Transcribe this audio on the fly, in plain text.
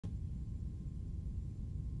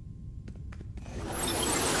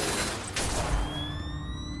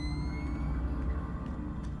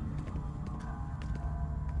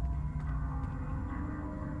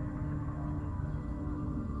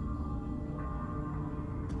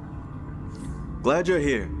Glad you're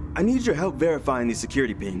here. I need your help verifying these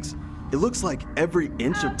security pings. It looks like every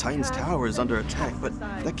inch of Titan's tower is under attack, but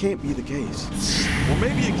that can't be the case. Well,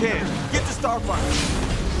 maybe it can. Get to Starfire!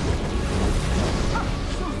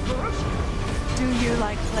 Do you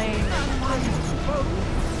like playing?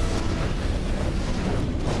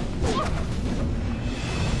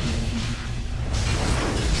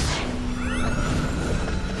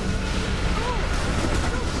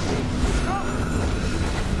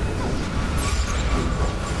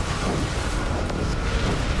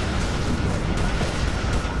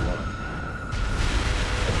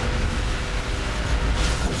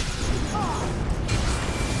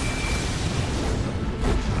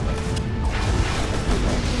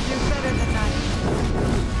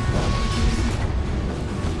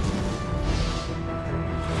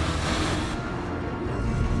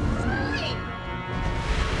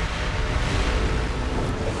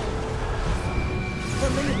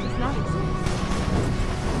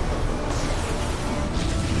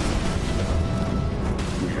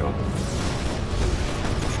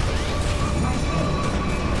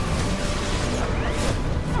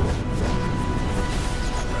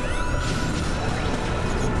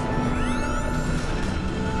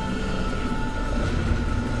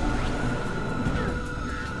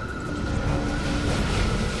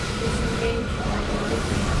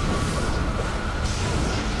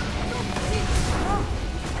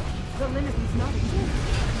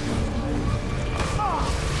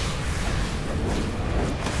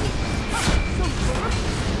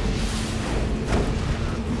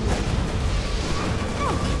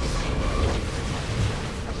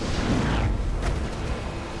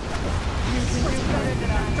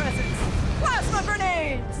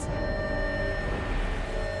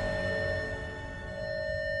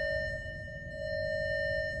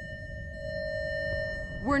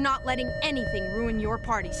 We're not letting anything ruin your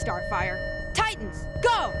party, Starfire. Titans,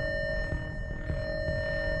 go!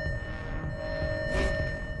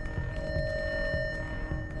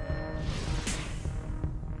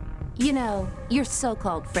 You know, your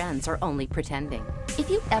so-called friends are only pretending. If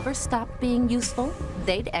you ever stopped being useful,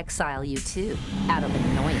 they'd exile you too, out of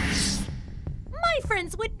annoyance. My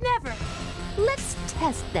friends would never! Let's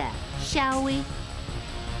test that, shall we?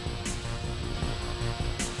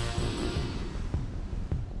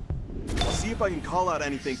 I'll see if I can call out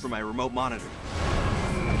anything from my remote monitor.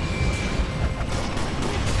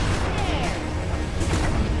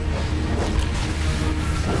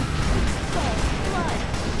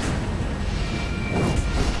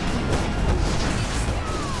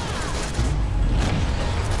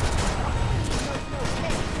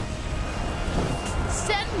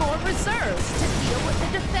 Send more reserves to deal with the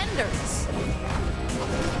defenders.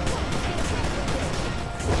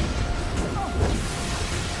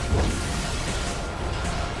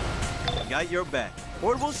 Got your back.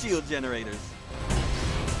 Portable shield generators.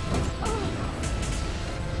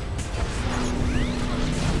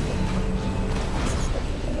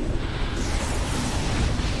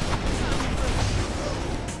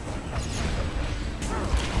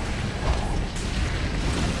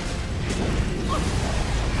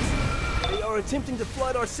 They are attempting to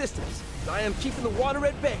flood our systems. I am keeping the water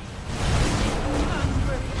at bay.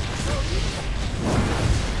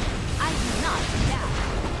 I do not doubt.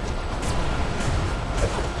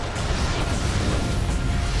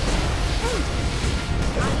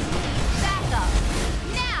 Back up!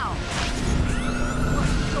 Now!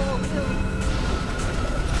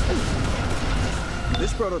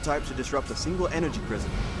 This prototype should disrupt a single energy prism.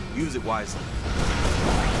 Use it wisely.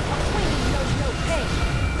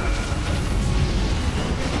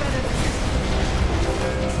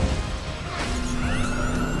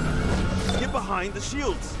 Get behind the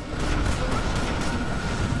shields!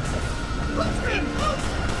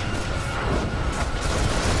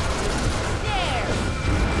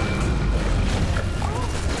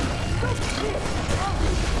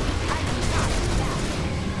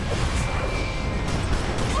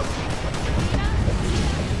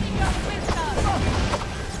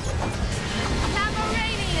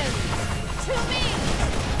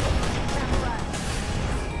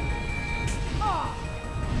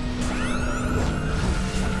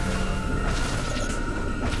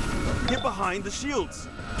 Get behind the shields!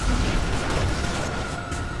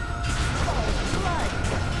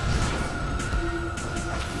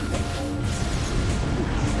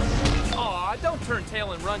 Aw, don't turn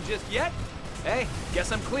tail and run just yet. Hey,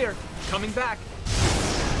 guess I'm clear. Coming back.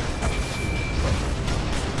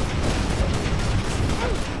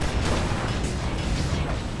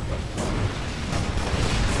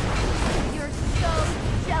 You're so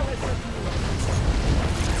jealous of me.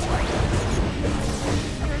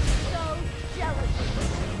 You're so jealous.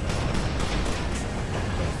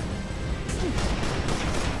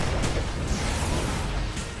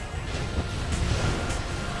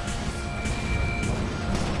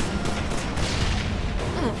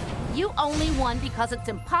 You only won because it's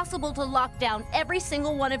impossible to lock down every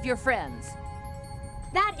single one of your friends.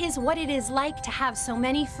 That is what it is like to have so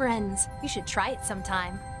many friends. You should try it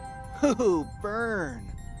sometime. Ooh, burn.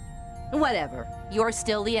 Whatever. You're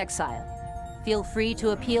still the exile. Feel free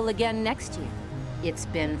to appeal again next year. It's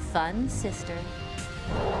been fun, sister.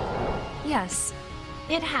 Yes,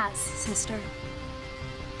 it has, sister.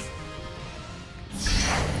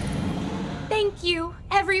 Thank you,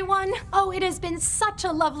 everyone. Oh, it has been such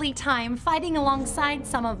a lovely time fighting alongside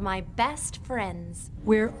some of my best friends.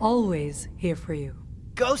 We're always here for you.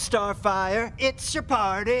 Go, Starfire. It's your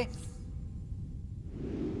party.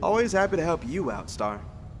 Always happy to help you out, Star.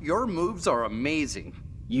 Your moves are amazing.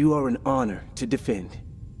 You are an honor to defend.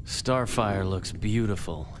 Starfire looks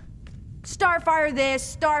beautiful. Starfire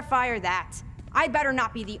this, Starfire that. I better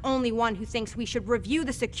not be the only one who thinks we should review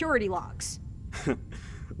the security logs.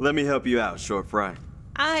 Let me help you out, Short Fry.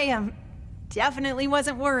 I definitely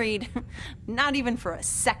wasn't worried. Not even for a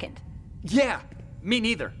second. Yeah, me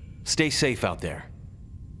neither. Stay safe out there.